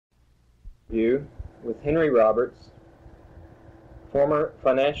interview with Henry Roberts, former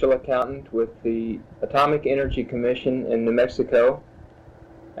financial accountant with the Atomic Energy Commission in New Mexico,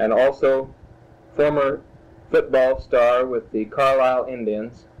 and also former football star with the Carlisle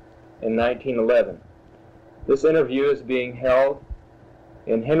Indians in 1911. This interview is being held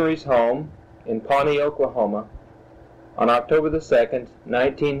in Henry's home in Pawnee, Oklahoma on October the 2nd,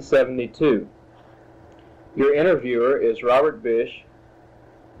 1972. Your interviewer is Robert Bish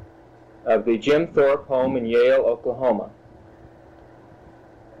of the Jim Thorpe home in Yale, Oklahoma.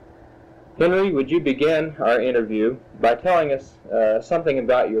 Henry, would you begin our interview by telling us something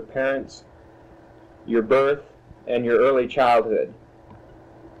about your parents, your birth, and your early childhood?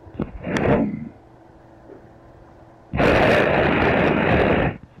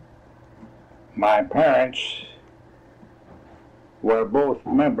 My parents were both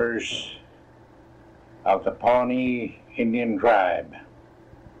members of the Pawnee Indian tribe,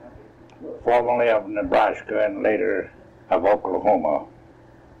 formerly of Nebraska and later of Oklahoma.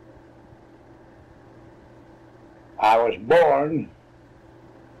 I was born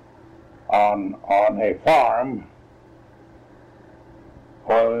on a farm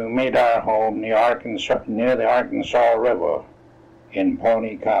where we made our home near the Arkansas River in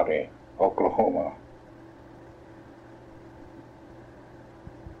Pawnee County, Oklahoma.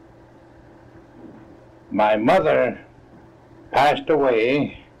 My mother passed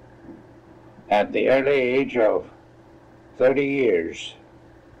away at the early age of 30 years,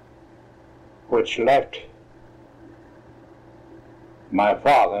 which left my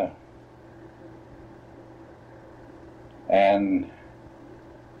father and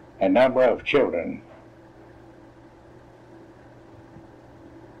a number of children.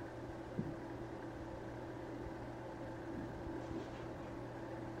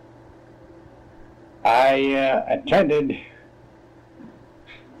 I attended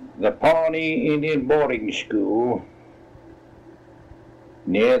the Pawnee Indian boarding school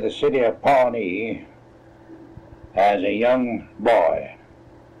near the city of Pawnee as a young boy,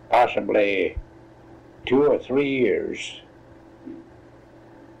 possibly 2 or 3 years.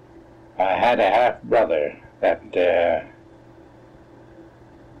 I had a half-brother that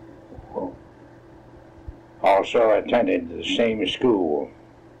also attended the same school.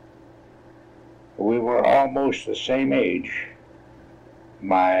 We were almost the same age,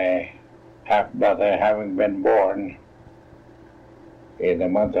 my half-brother having been born in the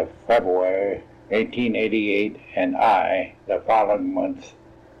month of February 1888, and I the following month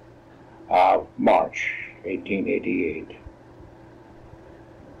of March 1888.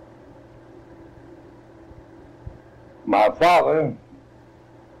 My father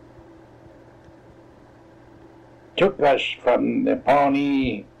took us from the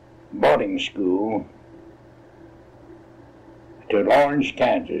Pawnee boarding school to Lawrence,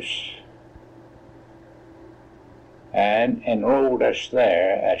 Kansas, and enrolled us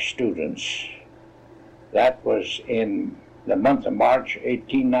there as students. That was in the month of March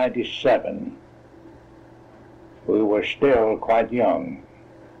 1897. We were still quite young.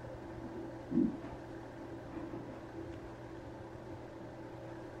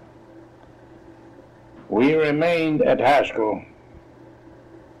 We remained at Haskell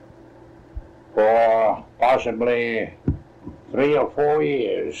for possibly 3 or 4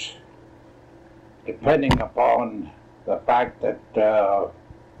 years, depending upon the fact that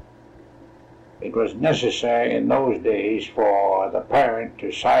it was necessary in those days for the parent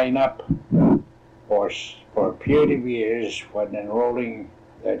to sign up for a period of years when enrolling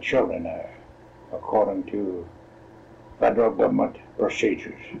their children there, according to federal government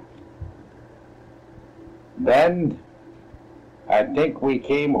procedures. Then I think we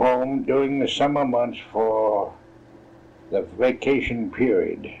came home during the summer months for the vacation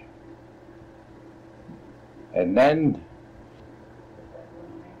period. And then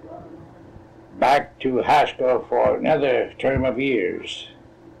back to Haskell for another term of years.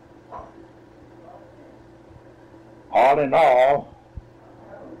 All in all,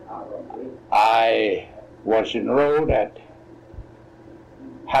 I was enrolled at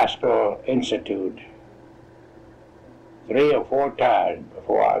Haskell Institute 3 or 4 times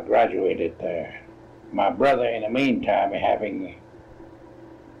before I graduated there. My brother, in the meantime, having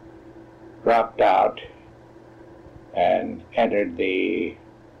dropped out and entered the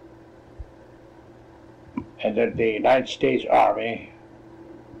United States Army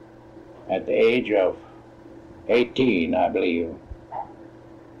at the age of 18, I believe.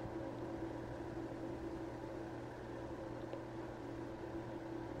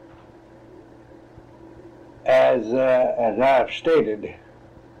 As I've stated,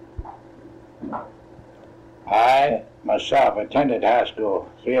 myself attended high school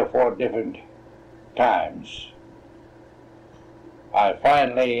 3 or 4 different times. I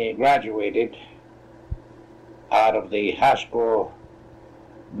finally graduated out of the high school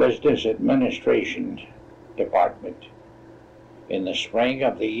business administration department in the spring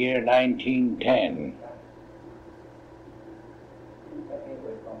of the year 1910.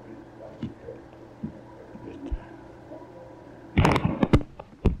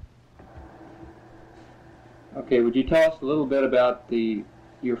 Okay, would you tell us a little bit about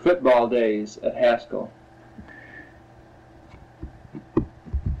your football days at Haskell?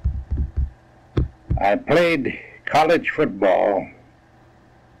 I played college football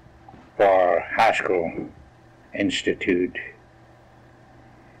for Haskell Institute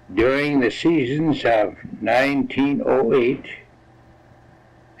during the seasons of 1908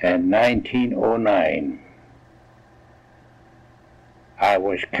 and 1909. I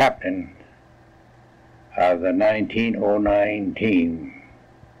was captain of the 1909 team.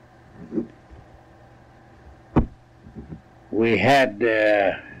 We had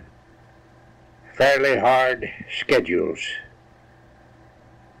fairly hard schedules,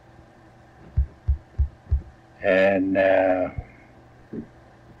 and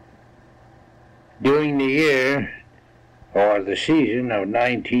during the year or the season of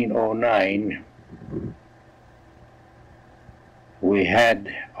 1909, we had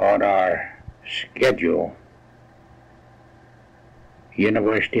on our schedule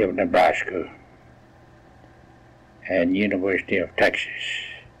University of Nebraska and University of Texas.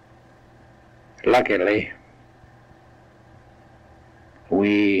 Luckily,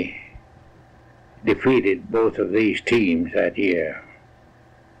 we defeated both of these teams that year.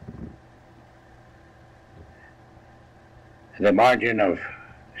 The margin of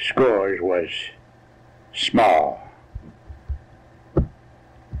scores was small.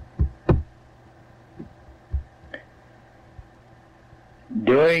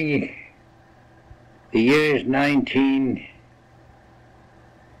 During the years 19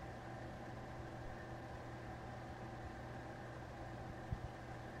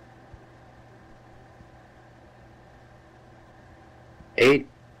 8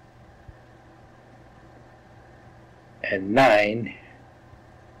 and 9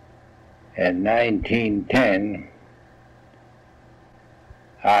 and 1910,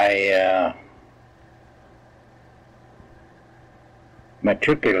 I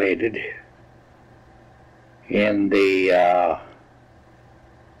matriculated in the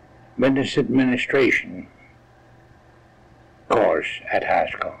business administration course at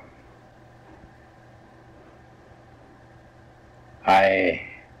Haskell. I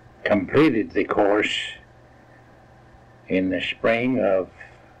completed the course in the spring of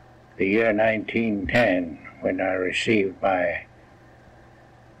the year 1910 when I received my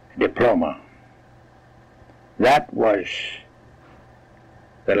diploma. That was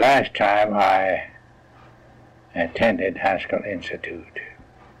the last time I attended Haskell Institute.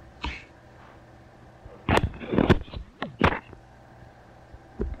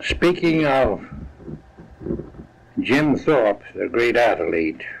 Speaking of Jim Thorpe, the great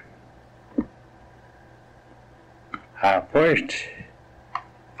athlete, I first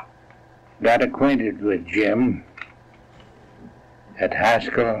got acquainted with Jim at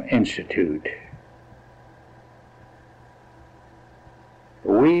Haskell Institute.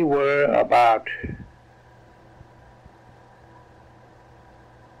 We were about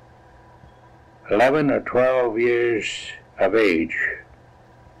 11 or 12 years of age.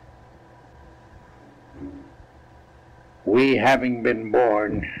 We, having been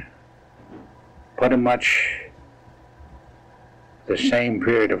born pretty much the same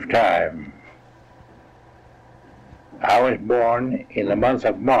period of time. I was born in the month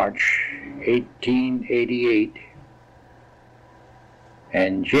of March 1888,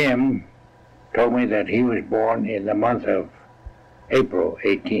 and Jim told me that he was born in the month of April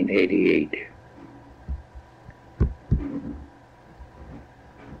 1888.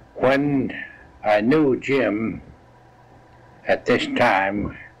 When I knew Jim at this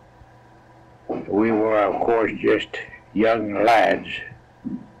time, we were of course just young lads,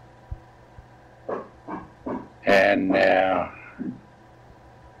 and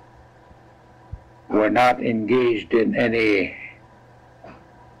were not engaged in any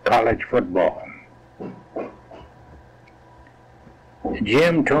college football.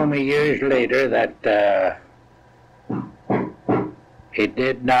 Jim told me years later that he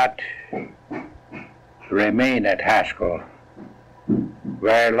did not remain at Haskell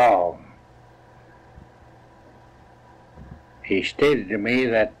very long. He stated to me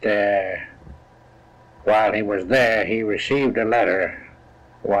that while he was there, he received a letter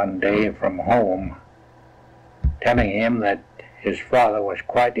one day from home telling him that his father was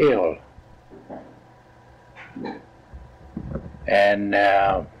quite ill. And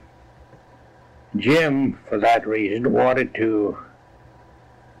Jim, for that reason, wanted to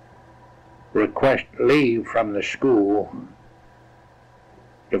request leave from the school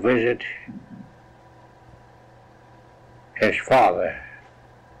to visit his father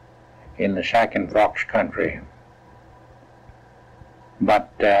in the Sac and Fox country.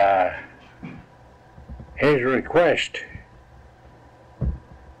 But his request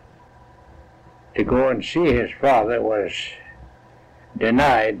to go and see his father was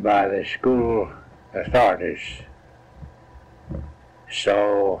denied by the school authorities.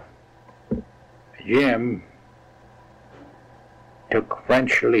 So Jim took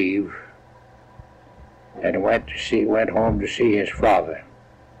French leave and went home to see his father.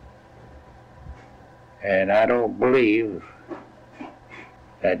 And I don't believe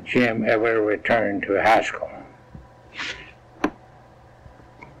that Jim ever returned to Haskell.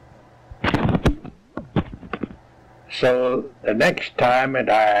 So the next time that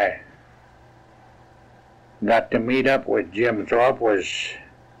I got to meet up with Jim Thorpe was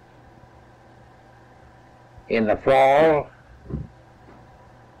in the fall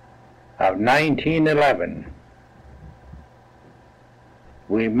of 1911.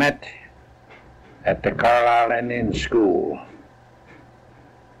 We met at the Carlisle Indian School,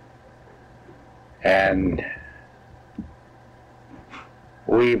 and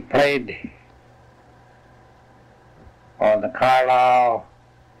we played on the Carlisle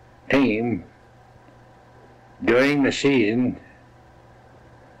team during the season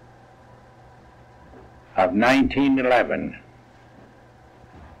of 1911.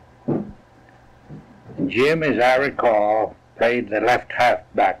 Jim, as I recall, played the left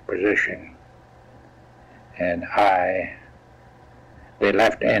halfback position, and I the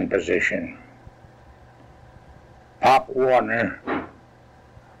left end position. Pop Warner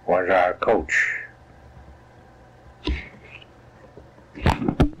was our coach.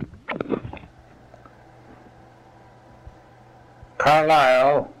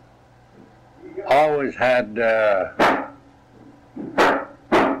 Carlisle always had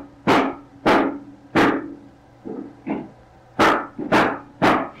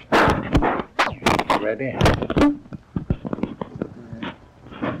ready?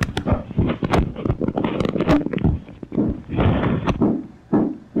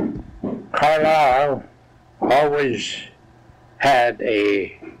 Carlisle always had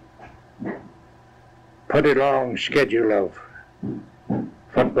a pretty long schedule of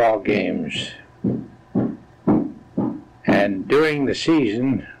football games, and during the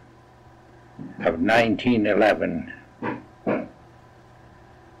season of 1911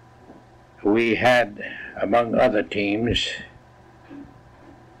 we had, among other teams,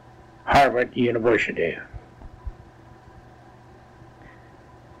 Harvard University.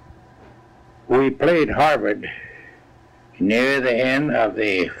 We played Harvard near the end of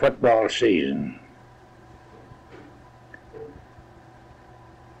the football season.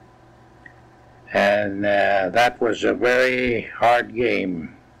 And that was a very hard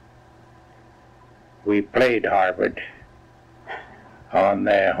game. We played Harvard on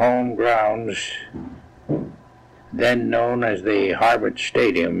their home grounds, then known as the Harvard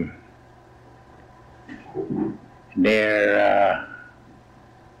Stadium, near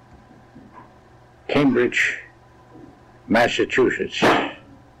Cambridge, Massachusetts.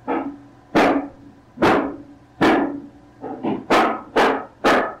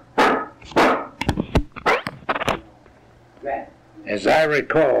 As I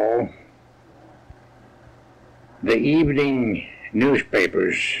recall, the evening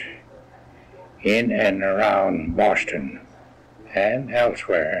newspapers in and around Boston and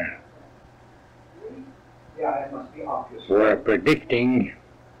elsewhere were predicting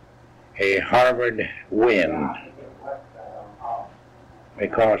a Harvard win,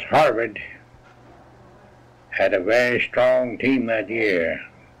 because Harvard had a very strong team that year,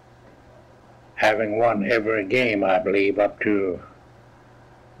 having won every game, I believe, up to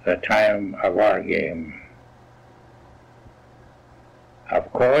the time of our game.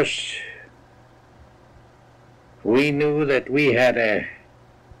 Of course, we knew that we had a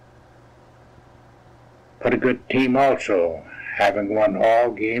pretty good team also, having won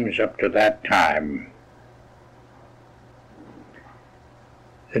all games up to that time.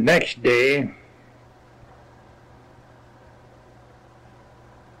 The next day,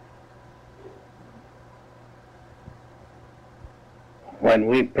 when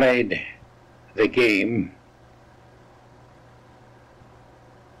we played the game,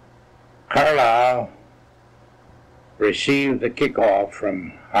 Carlisle received the kickoff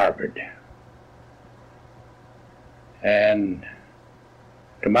from Harvard. And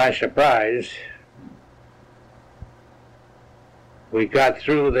to my surprise, we got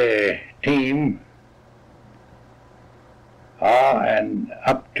through the team and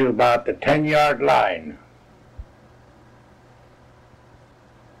up to about the 10-yard line.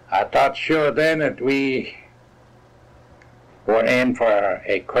 I thought sure then that we were in for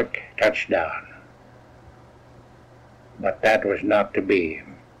a quick touchdown, but that was not to be.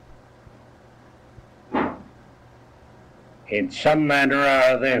 In some manner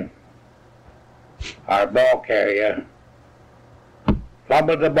or other, our ball carrier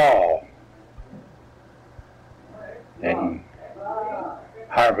fumbled the ball, and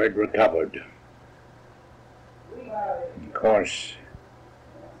Harvard recovered. Of course,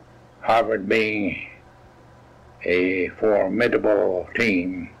 Harvard being a formidable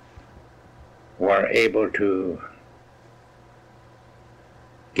team, were able to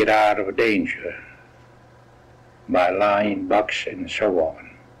get out of danger by line bucks and so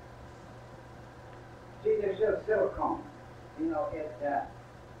on. See, there's just silicone. You know, it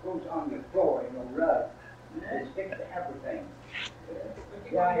goes on the floor, you know, rub. It sticks to everything.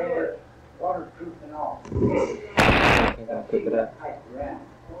 Yeah, it is. Waterproof and all. I'll pick it up.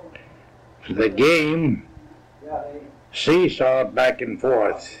 The game seesawed back and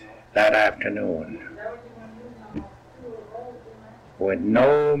forth that afternoon with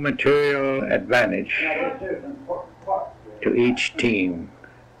no material advantage to each team.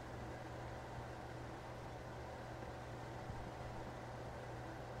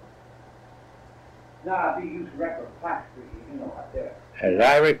 Now, if you use regular plastic, you know, up there. As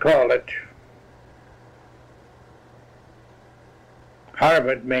I recall it,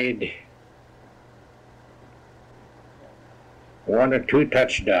 Harvard made 1 or 2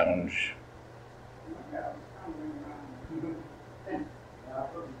 touchdowns,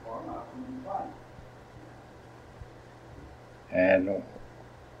 and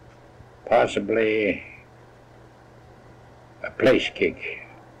possibly a place kick.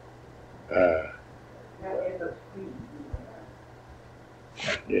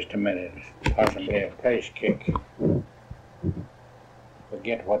 Just a minute, possibly a place kick.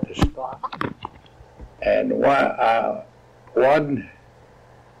 Forget what the spot. And one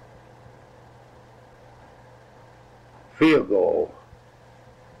field goal,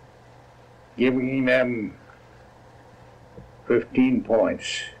 giving them 15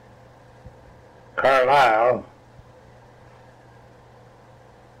 points. Carlisle,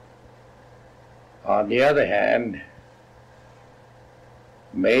 on the other hand,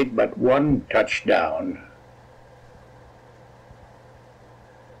 made but 1 touchdown,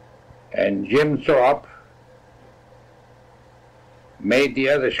 and Jim Thorpe made the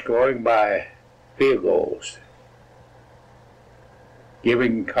other scoring by field goals,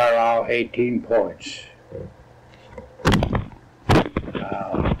 giving Carlisle 18 points.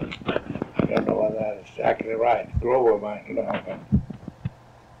 Now, I don't know whether that's exactly right. Grover might know, but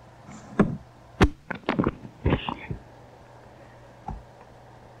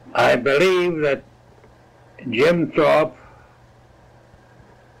I believe that Jim Thorpe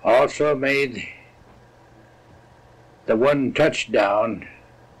also made the 1 touchdown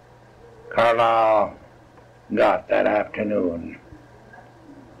Carlisle got that afternoon.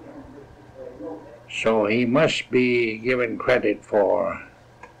 So he must be given credit for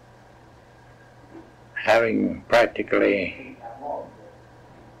having practically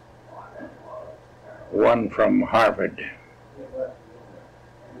won from Harvard.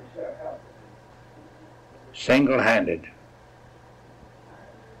 Single-handed.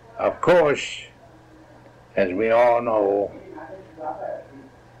 Of course, as we all know,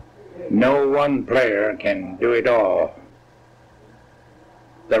 no one player can do it all.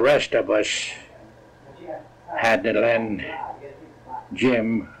 The rest of us had to lend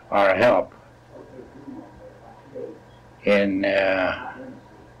Jim our help in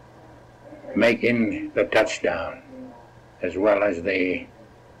making the touchdown as well as the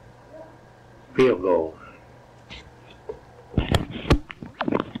field goal.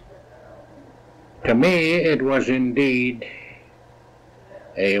 To me, it was indeed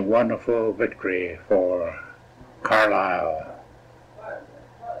a wonderful victory for Carlisle,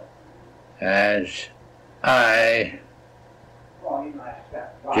 as I,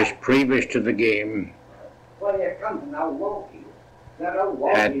 just previous to the game,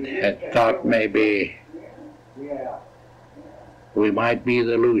 had thought maybe we might be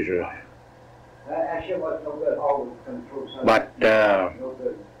the loser. But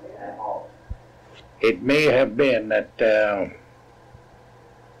it may have been that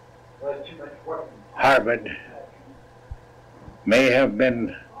Harvard may have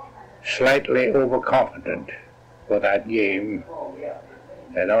been slightly overconfident for that game.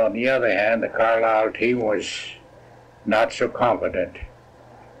 And on the other hand, the Carlisle team was not so confident.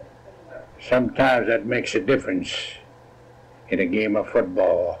 Sometimes that makes a difference in a game of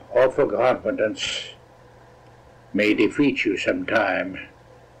football. Overconfidence may defeat you sometime,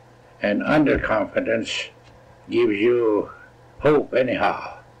 and underconfidence gives you hope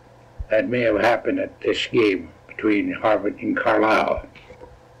anyhow. That may have happened at this game between Harvard and Carlisle.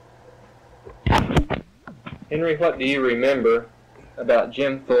 Henry, what do you remember about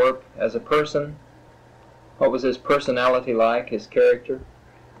Jim Thorpe as a person? What was his personality like, his character?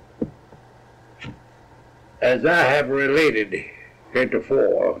 As I have related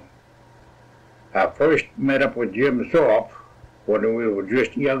heretofore, I first met up with Jim Thorpe when we were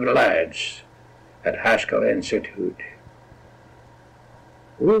just young lads at Haskell Institute.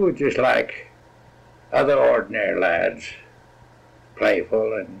 We were just like other ordinary lads,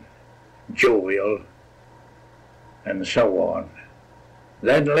 playful and jovial and so on.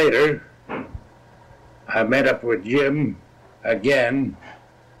 Then later, I met up with Jim again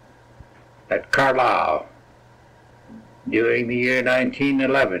at Carlisle during the year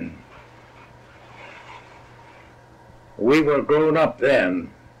 1911. We were grown up then,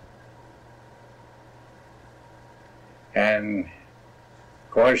 and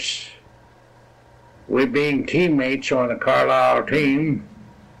of course, we being teammates on the Carlisle team,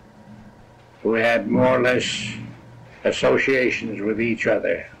 we had more or less associations with each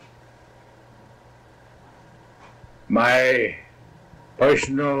other. My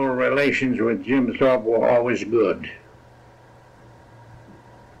personal relations with Jim Thorpe were always good.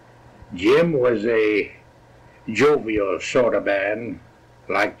 Jim was a jovial sort of man,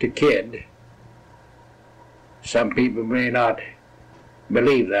 like a kid. Some people may not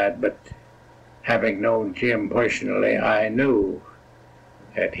believe that, but having known Jim personally, I knew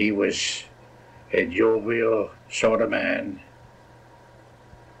that he was a jovial sort of man.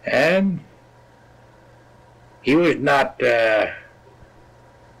 And he was not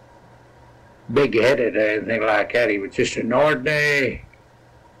big-headed or anything like that. He was just an ordinary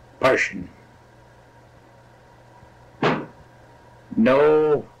person.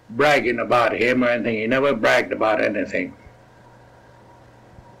 No bragging about him or anything. He never bragged about anything.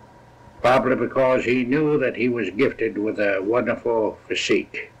 Probably because he knew that he was gifted with a wonderful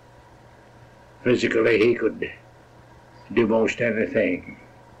physique. Physically, he could do most anything.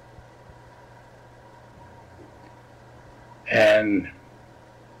 And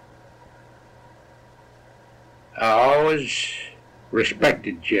I always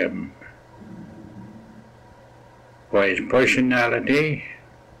respected Jim for his personality,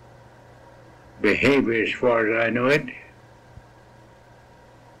 behavior as far as I knew it,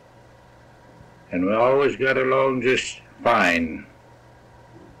 and we always got along just fine.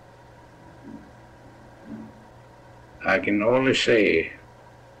 I can only say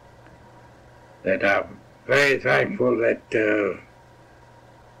that I'm very thankful that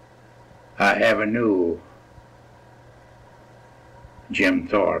I ever knew Jim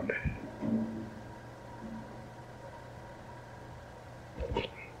Thorpe.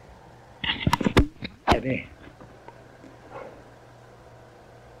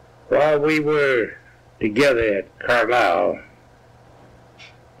 While we were together at Carlisle,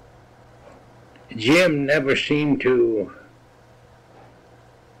 Jim never seemed to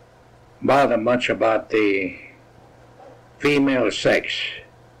bother much about the female sex.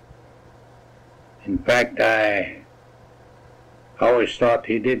 In fact, I always thought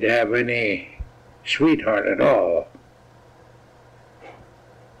he didn't have any sweetheart at all.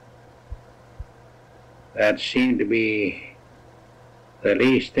 That seemed to be the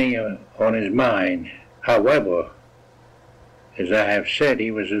least thing on his mind. However, as I have said, he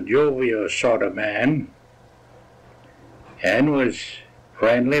was a jovial sort of man and was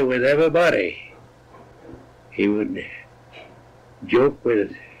friendly with everybody. He would joke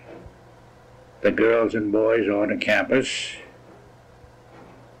with the girls and boys on the campus,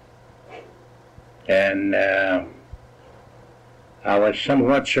 and I was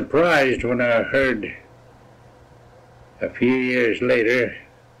somewhat surprised when I heard a few years later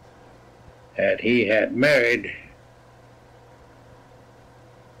that he had married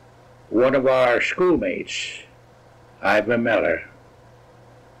one of our schoolmates, Ivan Miller.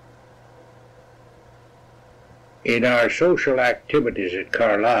 In our social activities at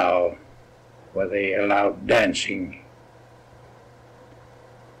Carlisle, where they allowed dancing,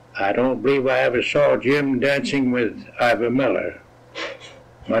 I don't believe I ever saw Jim dancing with Ivan Miller,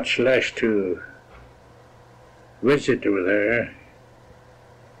 much less to visit with her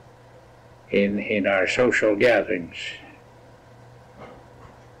in our social gatherings.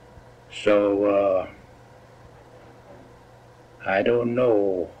 So I don't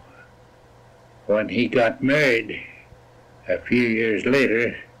know. When he got married a few years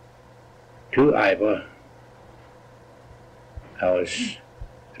later to Iva, I was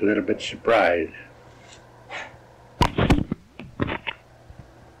a little bit surprised.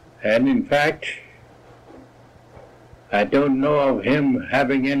 And in fact, I don't know of him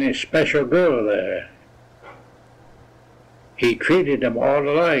having any special girl there. He treated them all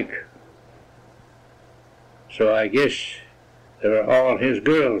alike. So I guess they were all his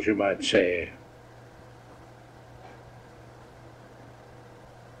girls, you might say.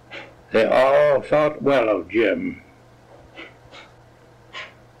 They all thought well of Jim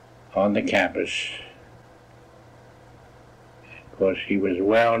on the campus. Of course, he was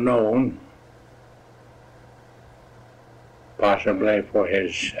well known, possibly for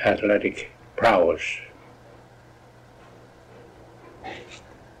his athletic prowess.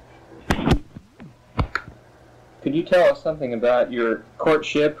 Could you tell us something about your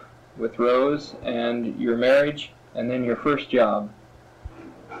courtship with Rose and your marriage and then your first job?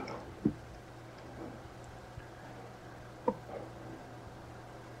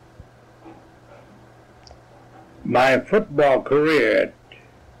 My football career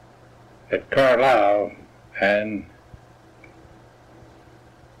at Carlisle and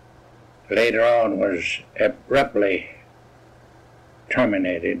later on was abruptly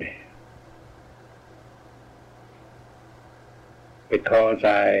terminated because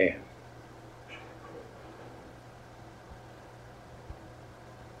I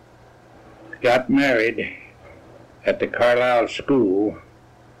got married at the Carlisle School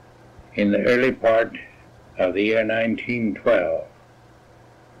in the early part of the year 1912.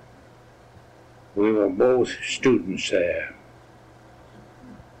 We were both students there.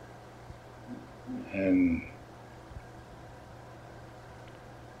 And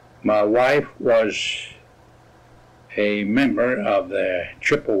my wife was a member of the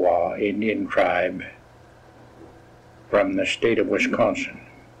Chippewa Indian tribe from the state of Wisconsin,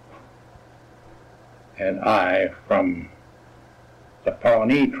 and I from the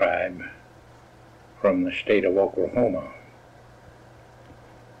Pawnee tribe from the state of Oklahoma.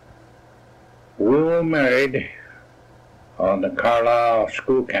 We were married on the Carlisle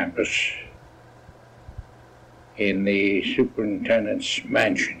school campus in the superintendent's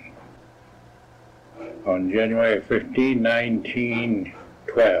mansion on January 15,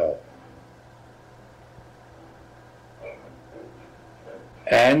 1912.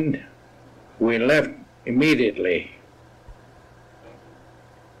 And we left immediately,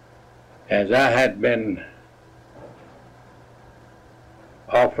 as I had been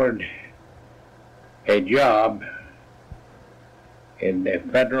offered a job in the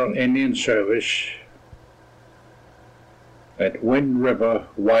Federal Indian Service at Wind River,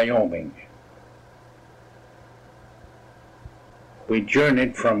 Wyoming. We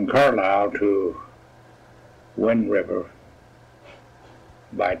journeyed from Carlisle to Wind River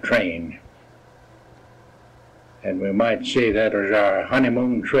by train, and we might say that was our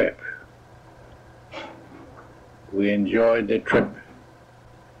honeymoon trip. We enjoyed the trip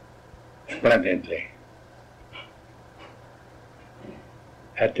splendidly.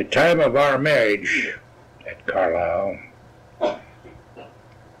 At the time of our marriage at Carlisle,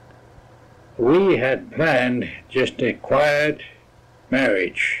 we had planned just a quiet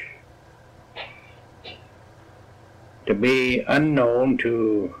marriage to be unknown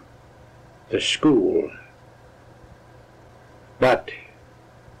to the school, but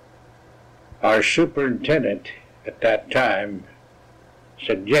our superintendent at that time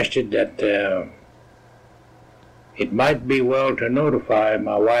suggested that it might be well to notify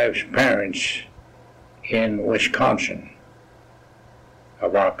my wife's parents in Wisconsin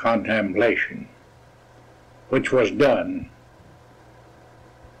of our contemplation, which was done,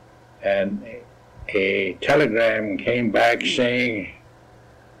 and a telegram came back saying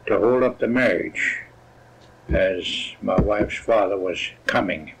to hold up the marriage as my wife's father was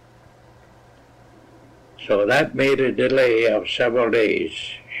coming. So that made a delay of several days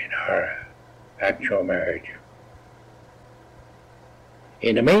in our actual marriage.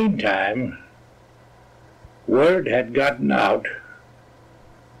 In the meantime, word had gotten out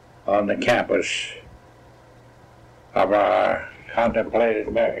on the campus of our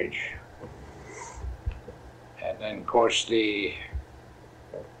contemplated marriage. And then, of course, the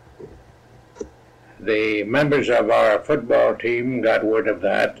members of our football team got word of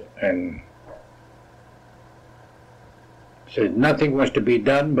that and said nothing was to be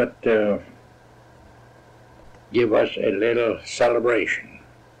done but give us a little celebration.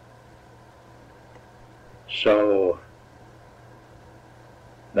 So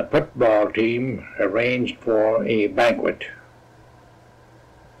the football team arranged for a banquet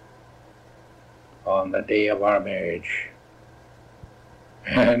on the day of our marriage.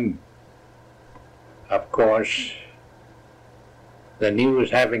 And of course, the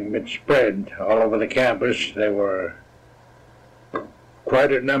news having been spread all over the campus, there were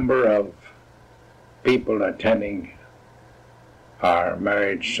quite a number of people attending our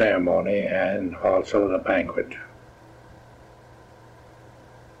marriage ceremony and also the banquet.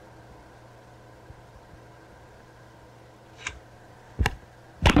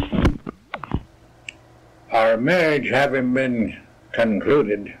 Our marriage having been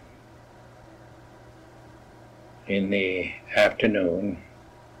concluded in the afternoon,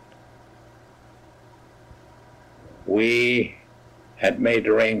 we had made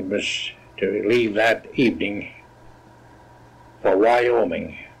arrangements to leave that evening for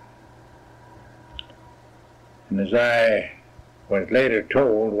Wyoming. And as I was later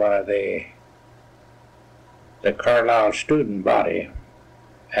told by the Carlisle student body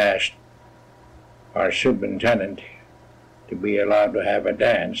asked our superintendent to be allowed to have a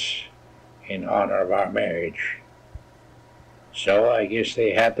dance in honor of our marriage. So I guess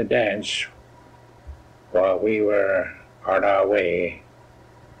they had the dance while we were on our way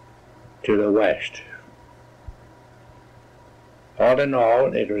to the west. All in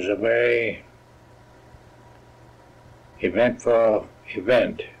all, it was a very eventful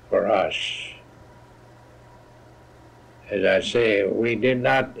event for us. As I say, we did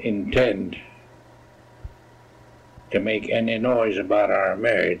not intend to make any noise about our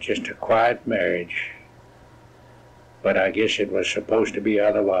marriage, just a quiet marriage. But I guess it was supposed to be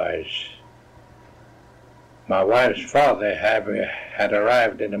otherwise. My wife's father had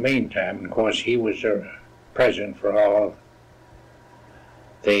arrived in the meantime, and of course he was present for all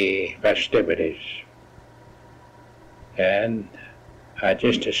the festivities. And I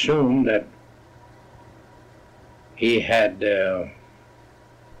just assumed that he had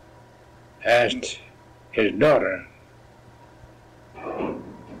asked his daughter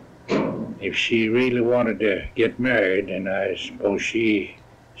if she really wanted to get married, and I suppose she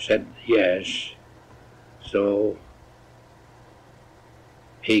said yes. So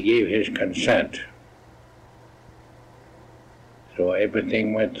he gave his consent. So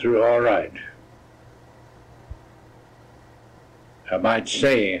everything went through all right. I might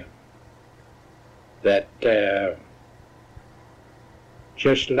say that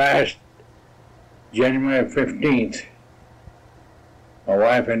just last January 15th, my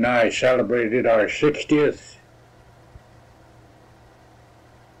wife and I celebrated our 60th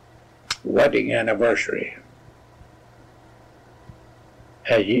wedding anniversary.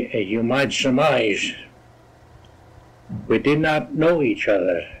 As you might surmise, we did not know each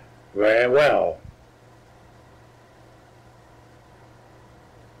other very well.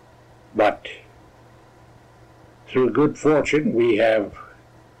 But through good fortune, we have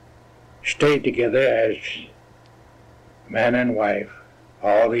stayed together as man and wife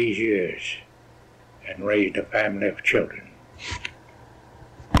all these years and raised a family of children.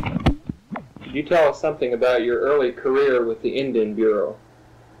 Could you tell us something about your early career with the Indian Bureau?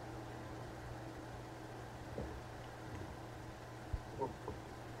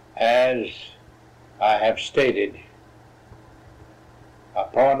 As I have stated,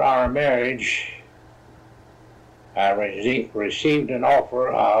 upon our marriage, I received an offer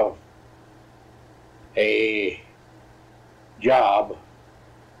of a job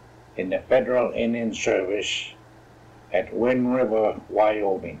in the Federal Indian Service at Wind River,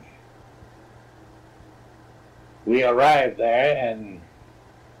 Wyoming. We arrived there, and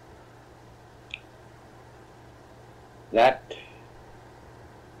that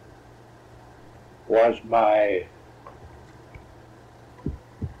was my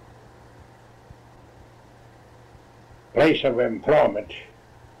place of employment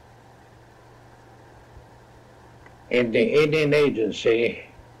in the Indian Agency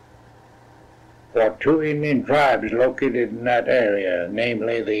for two Indian tribes located in that area,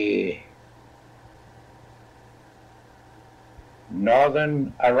 namely the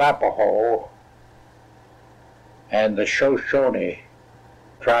Northern Arapaho and the Shoshone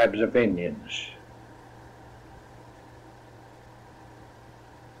tribes of Indians.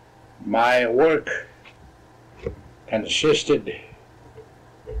 My work consisted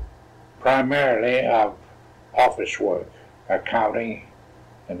primarily of office work, accounting,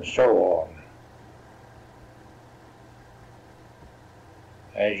 and so on.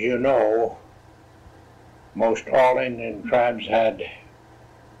 As you know, most all Indian tribes had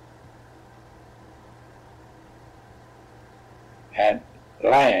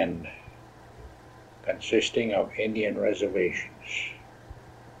land consisting of Indian reservations.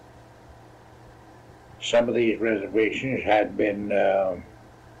 Some of these reservations had been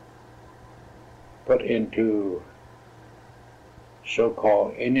put into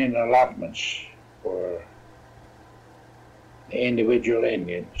so-called Indian allotments for the individual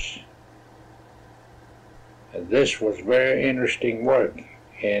Indians. And this was very interesting work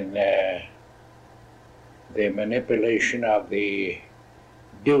in the manipulation of the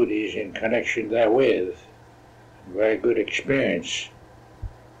duties in connection therewith. Very good experience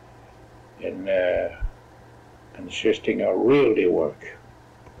in consisting of realty work.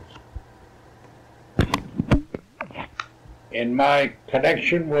 In my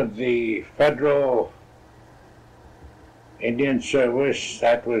connection with the Federal Indian Service,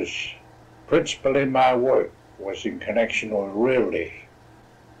 that was principally my work, was in connection with realty.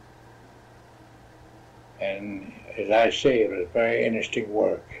 And as I say, it was very interesting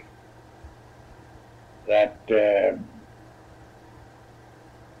work that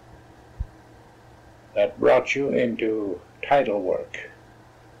brought you into title work,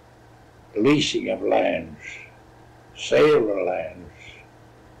 leasing of lands, sale of lands.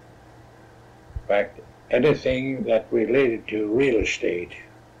 In fact, anything that related to real estate.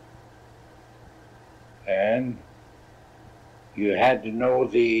 And you had to know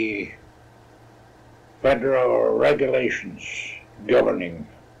the federal regulations governing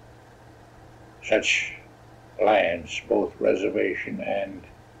such lands, both reservation and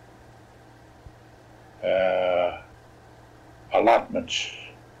allotments.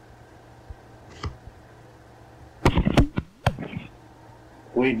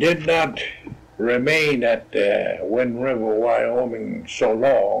 We did not remain at Wind River, Wyoming so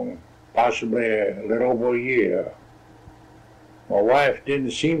long, possibly a little over a year. My wife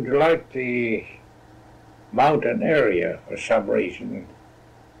didn't seem to like the mountain area for some reason,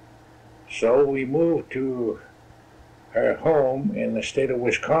 so we moved to her home in the state of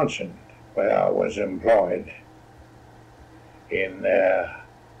Wisconsin, where I was employed in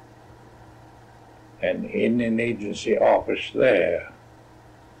an Indian agency office there.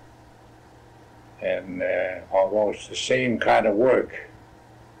 And almost the same kind of work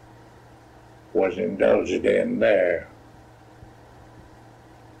was indulged in there.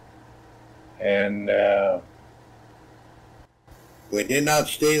 And we did not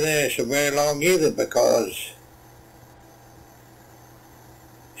stay there so very long either, because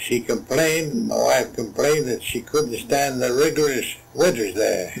my wife complained that she couldn't stand the rigorous winters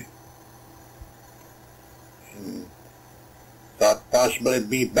there. And thought possibly it'd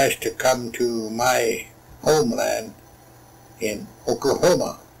be best to come to my homeland in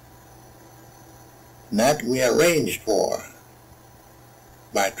Oklahoma. And that we arranged for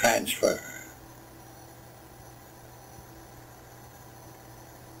by transfer.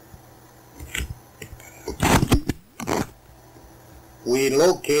 We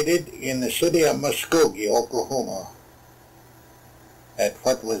located in the city of Muskogee, Oklahoma, at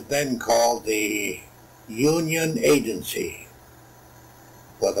what was then called the Union Agency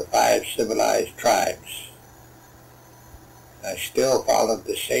for the 5 civilized tribes. I still followed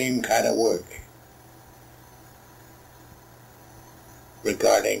the same kind of work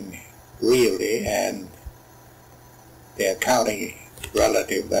regarding realty and the accounting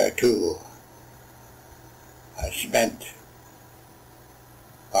relative thereto. I spent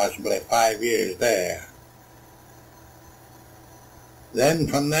possibly 5 years there. Then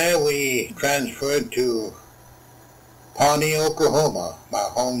from there we transferred to Pawnee, Oklahoma, my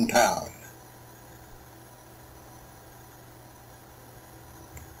hometown.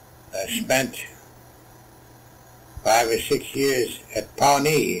 I spent 5 or 6 years at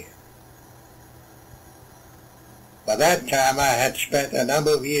Pawnee. By that time I had spent a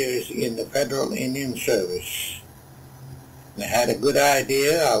number of years in the Federal Indian Service. And I had a good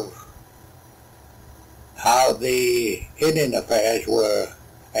idea of how the Indian affairs were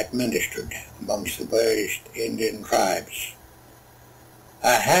administered amongst the various Indian tribes.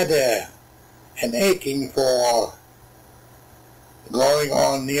 I had an aching for going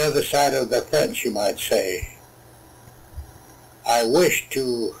on the other side of the fence, you might say. I wished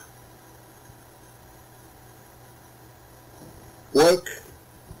to work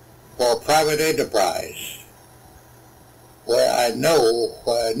for private enterprise, where I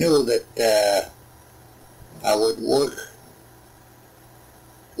knew that I would work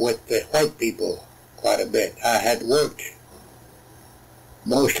with the white people quite a bit. I had worked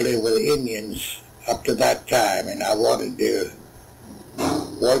mostly with Indians up to that time, and I wanted to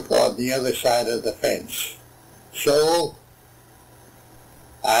work on the other side of the fence. So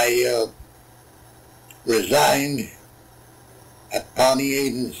I resigned at Pawnee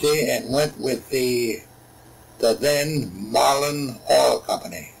Agency and went with the then Marlin Oil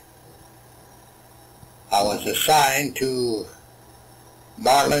Company. I was assigned to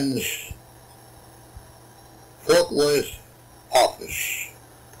Marlin's Fort Worth office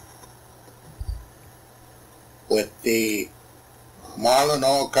with the Marlin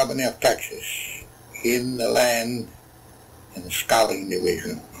Oil Company of Texas in the land and scouting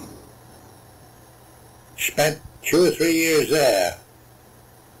division. Spent 2 or 3 years there.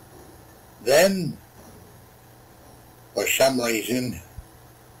 Then, for some reason,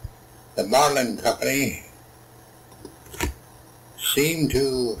 the Marlin Company seemed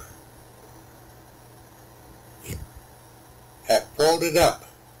to have folded up.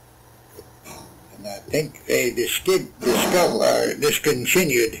 And I think they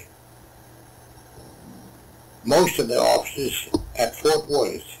discontinued most of the offices at Fort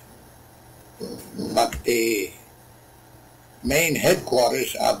Worth. But the main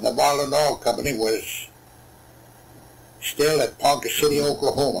headquarters of the Marlin Oil Company was still at Ponca City,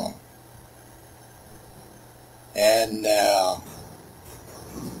 Oklahoma. And I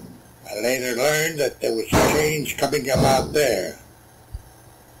later learned that there was a change coming about there,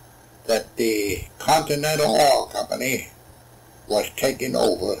 that the Continental Oil Company was taking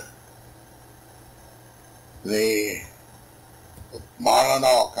over the Marlin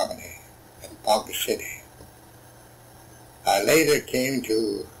Oil Company in Ponca City. I later came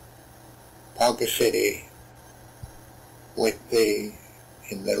to Ponca City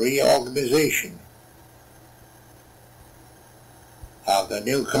in the reorganization of the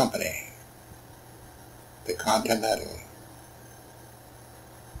new company, the Continental,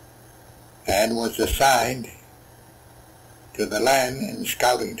 and was assigned to the Land and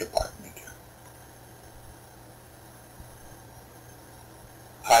Scouting Department.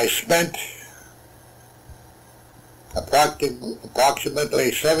 I spent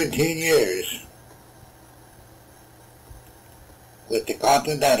approximately 17 years with the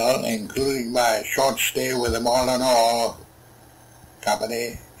Continental, including my short stay with the Marlin Oil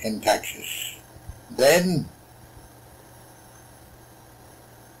Company in Texas. Then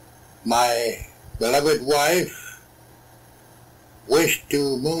my beloved wife wished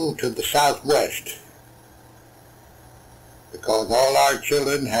to move to the Southwest because all our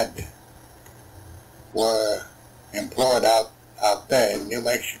children were employed out there in New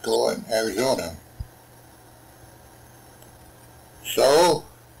Mexico and Arizona. So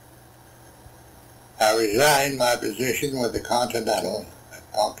I resigned my position with the Continental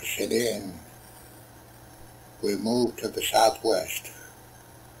at Ponca City, and we moved to the Southwest.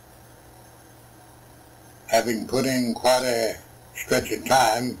 Having put in quite a stretch of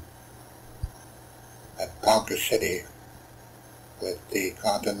time at Ponca City with the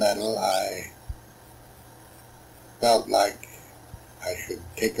Continental, I felt like I should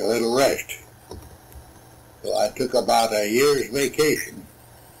take a little rest. So I took about a year's vacation.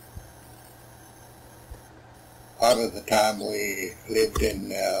 Part of the time we lived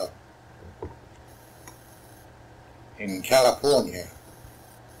in California,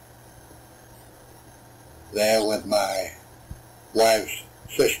 there with my wife's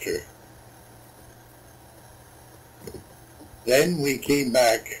sister. Then we came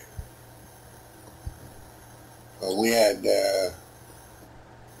back. We had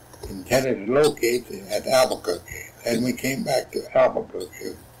intended to locate at Albuquerque. Then we came back to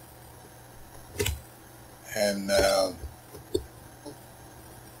Albuquerque. And I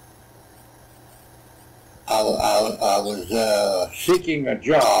was seeking a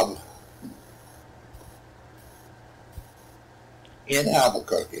job in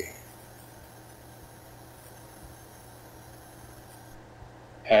Albuquerque,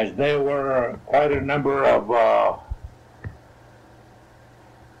 as there were quite a number of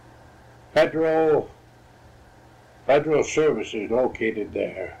federal services located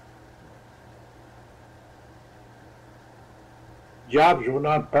there. Jobs were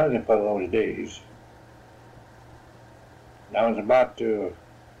not plentiful those days. And I was about to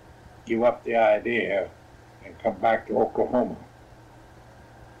give up the idea and come back to Oklahoma.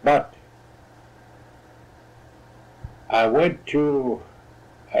 But I went to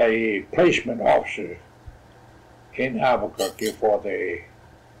a placement officer in Albuquerque for the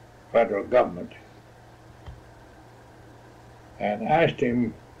federal government and asked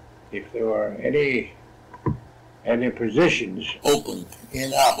him if there were any positions open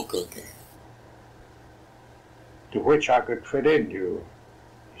in Albuquerque to which I could fit into.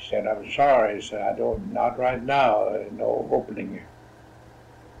 He said, "I'm sorry," he said, not right now, no opening.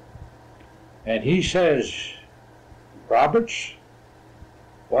 And he says, "Roberts,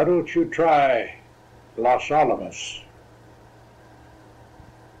 why don't you try Los Alamos?"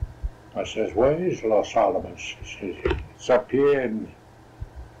 I says, "Where is Los Alamos?" He says, "It's up here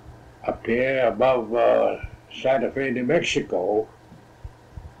above Santa Fe, New Mexico,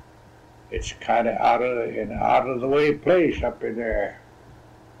 it's kind of out of the way place up in there,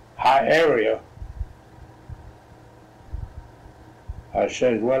 high area. I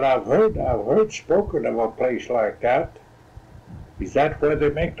said, well, I've heard spoken of a place like that. Is that where they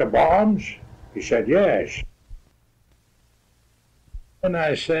make the bombs? He said, yes. And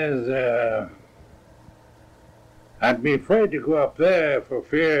I says, I'd be afraid to go up there for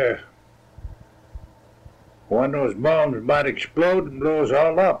fear one of those bombs might explode and blow us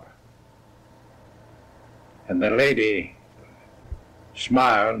all up. And the lady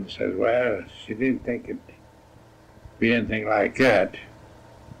smiled and says, well, she didn't think it'd be anything like that.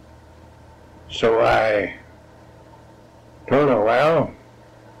 So I told her, well,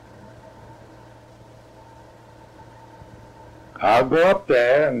 I'll go up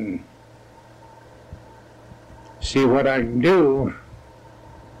there and see what I can do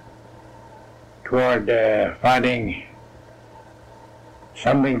toward finding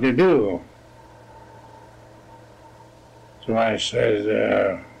something to do. So I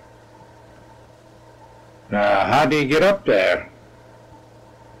says, now how do you get up there?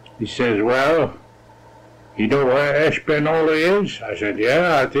 He says, well, you know where Espanola is? I said,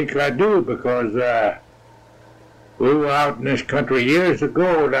 yeah, I think I do, because we were out in this country years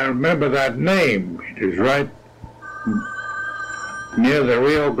ago, and I remember that name. It is right near the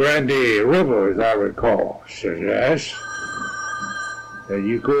Rio Grande River, as I recall. He says, yes. Then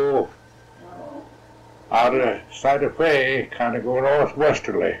you go out of Santa Fe, kind of go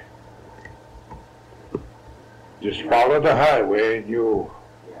northwesterly. Just follow the highway, and you'll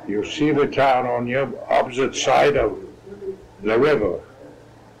see the town on your opposite side of the river.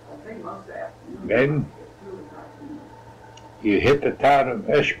 Then you hit the town of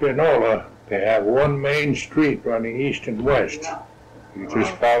Espanola. They have one main street running east and west. You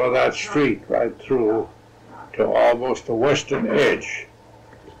just follow that street right through to almost the western edge.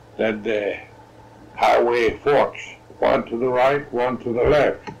 Then the highway forks, one to the right, one to the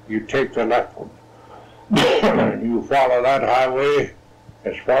left. You take the left one. And you follow that highway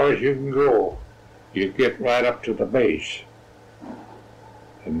as far as you can go. You get right up to the base.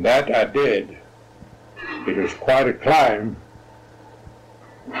 And that I did. It was quite a climb.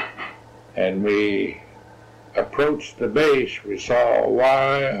 And we approached the base. We saw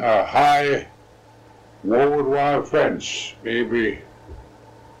a high woven wire fence, maybe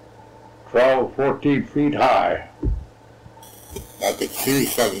 12, 14 feet high. I could see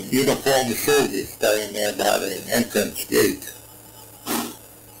some uniformed soldiers standing there by the entrance gate.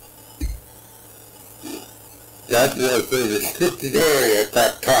 That was a restricted area at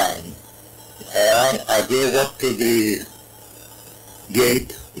that time. And I drove up to the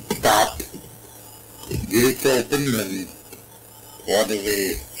gate, stopped, the gates opened, and one of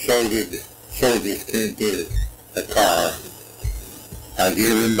the soldiers came to the car. I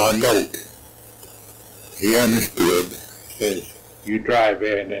gave him my note. He understood. Says, you drive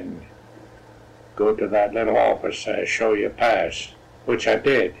in and go to that little office and show your pass, which I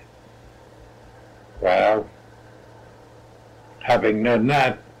did. Well, having done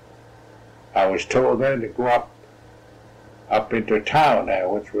that, I was told then to go up into town there,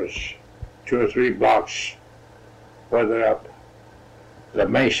 which was 2 or 3 blocks further up the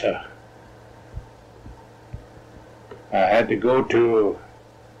mesa. I had to go to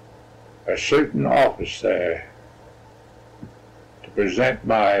a certain office there to present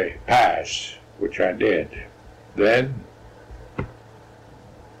my pass, which I did. Then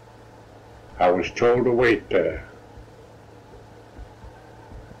I was told to wait there.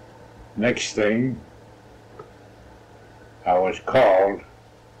 Next thing, I was called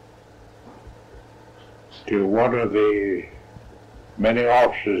to one of the many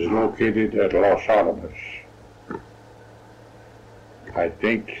offices located at Los Alamos. I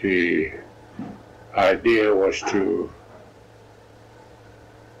think the idea was to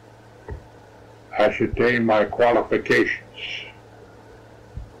ascertain my qualifications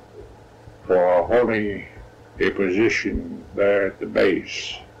for holding a position there at the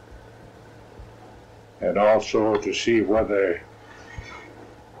base, and also to see whether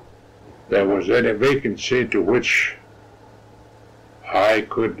there was any vacancy to which I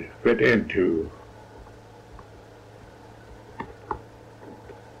could fit into.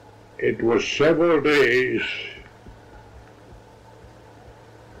 It was several days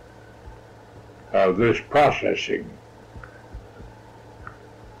of this processing.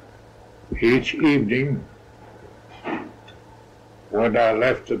 Each evening, when I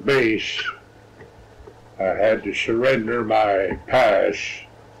left the base, I had to surrender my pass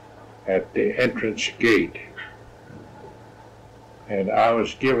at the entrance gate. And I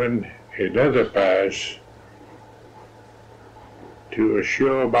was given another pass to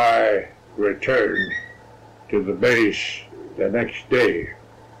assure my returned to the base the next day.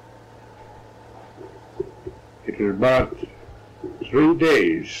 It was about 3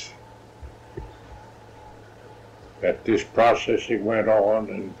 days that this processing went on,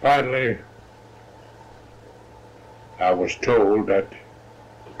 and finally I was told that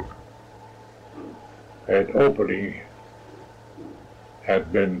an opening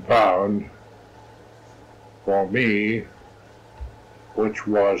had been found for me, which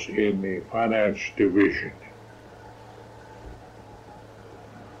was in the finance division.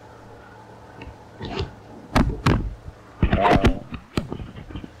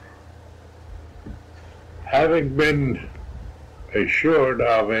 Having been assured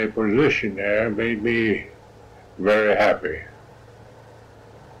of a position there made me very happy,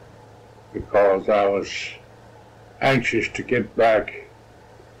 because I was anxious to get back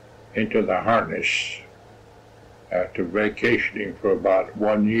into the harness after vacationing for about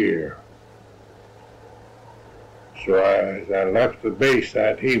 1 year. So as I left the base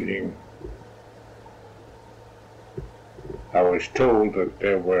that evening, I was told that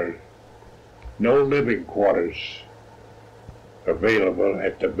there were no living quarters available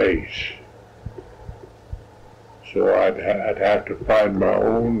at the base. So I'd have to find my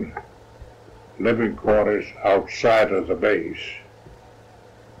own living quarters outside of the base.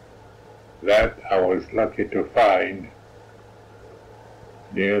 That I was lucky to find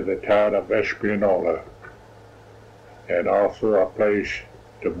near the town of Espanola, and also a place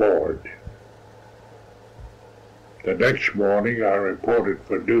to board. The next morning I reported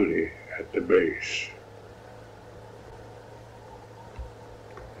for duty at the base.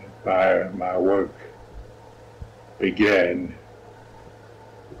 My work began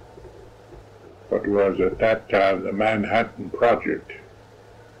what was at that time the Manhattan Project,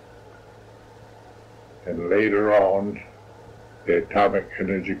 and later on the Atomic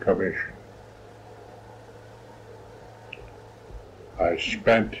Energy Commission. I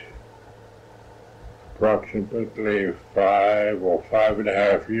spent approximately 5 or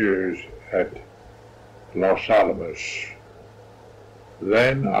 5.5 years at Los Alamos.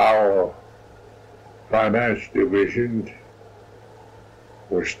 Then our finance division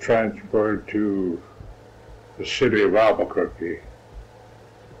was transferred to the city of Albuquerque,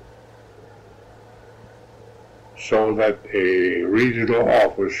 so that a regional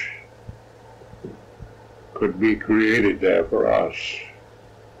office could be created there for us.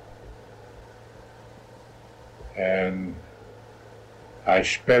 And I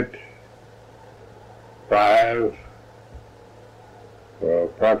spent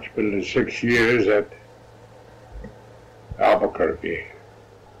approximately 6 years at Albuquerque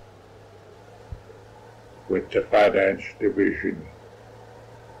with the finance division,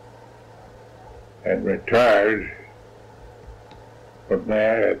 and retired from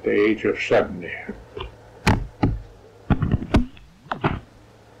there at the age of 70.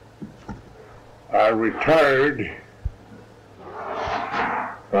 I retired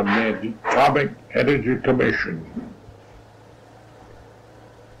from the Atomic Energy Commission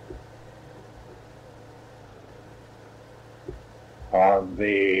on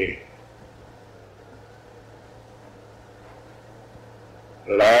the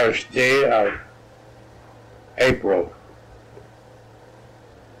last day of April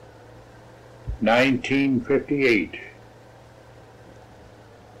 1958.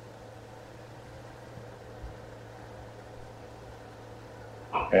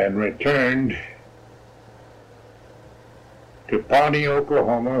 And returned to Pawnee,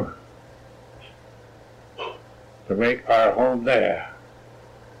 Oklahoma, to make our home there.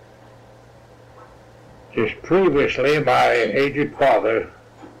 Just previously, my aged father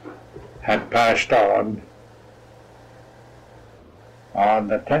had passed on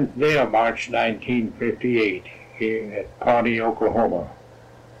the 10th day of March 1958 here at Pawnee, Oklahoma.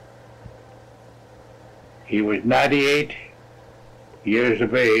 He was 98 years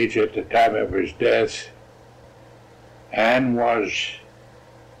of age at the time of his death, and was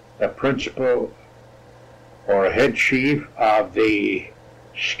the principal or head chief of the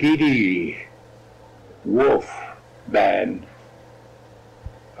Skeety Wolf Band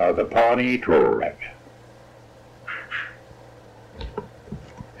of the Pawnee tribe.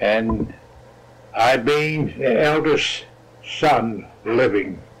 And I, being the eldest son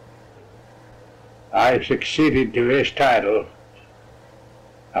living, I succeeded to his title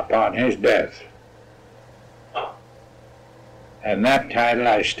upon his death. And that title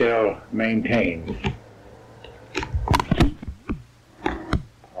I still maintain.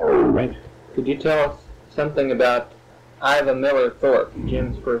 All right. Could you tell us something about Iva Miller Thorpe,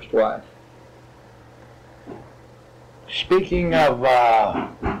 Jim's first wife? Speaking of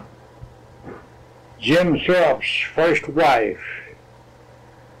Jim Thorpe's first wife,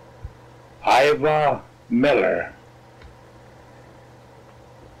 Ivor Miller.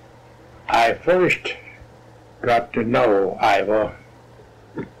 I first got to know Ivor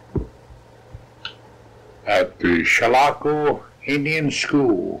at the Carlisle Indian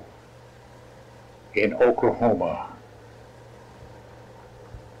School in Oklahoma.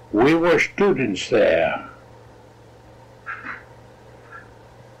 We were students there.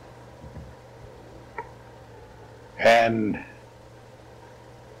 And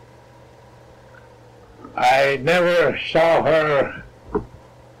I never saw her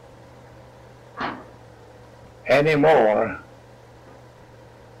anymore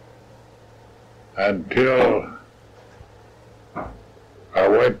until I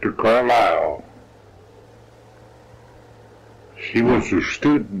went to Carlisle. She was a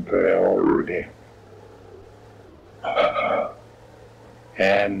student there already.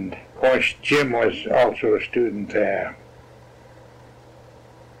 And of course Jim was also a student there.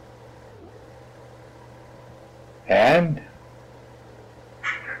 And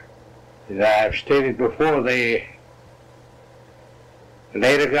as I've stated before, they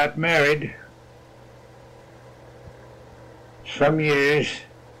later got married some years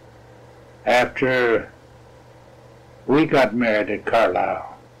after we got married at Carlisle.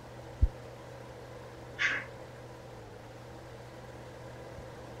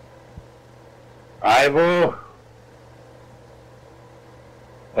 Ivor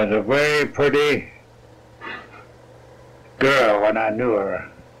was a very pretty girl when I knew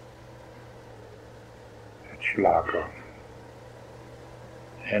her at Carlisle,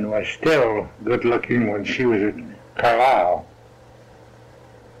 and was still good looking when she was at Carlisle.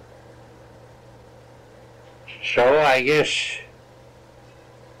 So I guess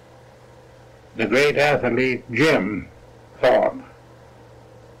the great athlete Jim Thorpe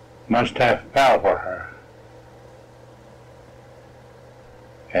must have fell for her.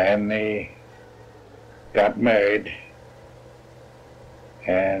 And they got married.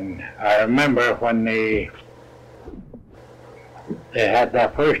 And I remember when they had their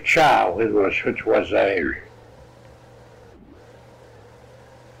first child, which was a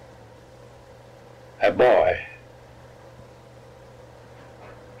boy.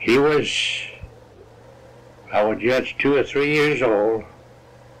 He was, I would judge, 2 or 3 years old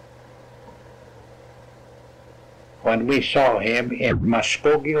when we saw him in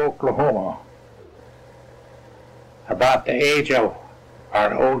Muskogee, Oklahoma, about the age of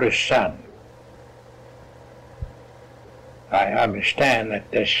our oldest son. I understand that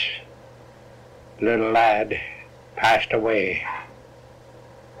this little lad passed away,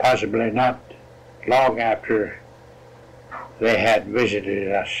 possibly not long after they had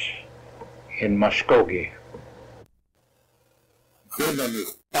visited us in Muskogee. Jim and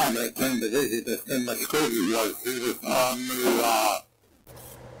his family came to visit us in Muskogee. He was on the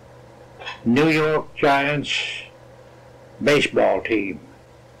New York Giants baseball team.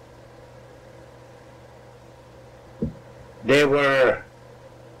 They were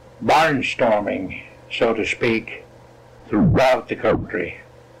barnstorming, so to speak, throughout the country.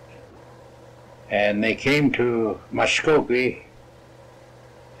 And they came to Muskogee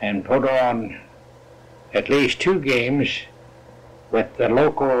and put on at least 2 games with the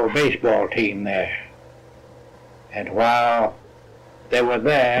local baseball team there. And while they were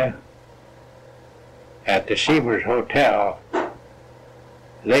there at the Seavers Hotel,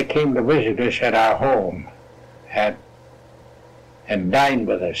 they came to visit us at our home and dined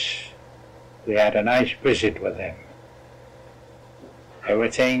with us. We had a nice visit with them.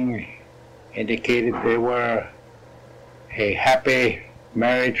 Everything indicated they were a happy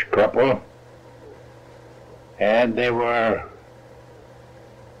marriage couple, and they were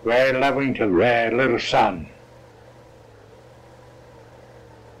very loving to their little son.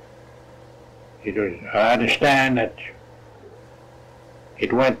 I understand that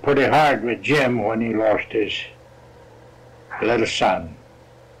it went pretty hard with Jim when he lost his little son.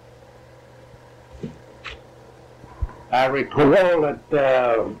 I recall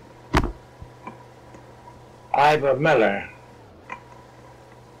that Ivor Miller,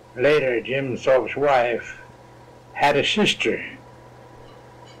 later Jim Thorpe's wife, had a sister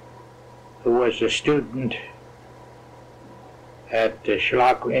who was a student at the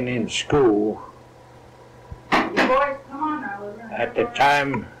Carlisle Indian School. You boys, come on now. At the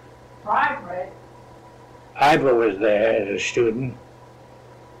time, Ivor was there as a student,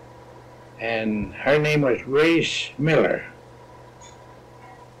 and her name was Grace Miller.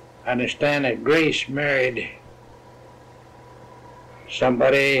 I understand that Grace married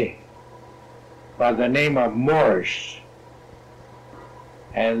somebody by the name of Morris,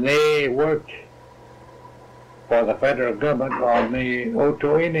 and they worked for the federal government on the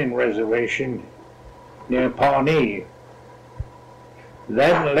Oto Indian Reservation near Pawnee.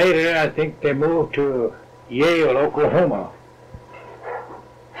 Then later, I think they moved to Yale, Oklahoma.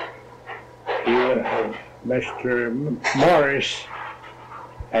 Mr. Morris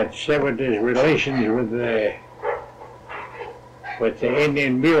had severed his relations with the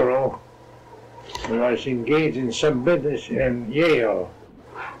Indian Bureau and was engaged in some business in Yale.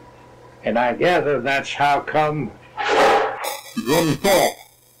 And I gather that's how come Jim Thorpe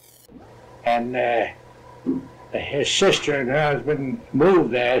and his sister and her husband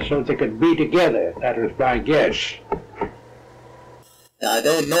moved there so they could be together. That was my guess. I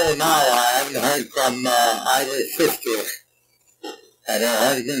don't know now. I haven't heard from Iva's sister and her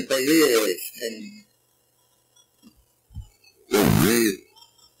husband for years. And they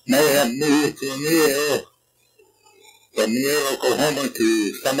may have moved from Yale, Oklahoma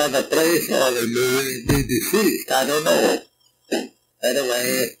to some other place, or they may be deceased. I don't know.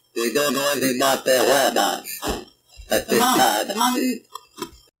 Anyway, we don't know anything about their whereabouts at this time.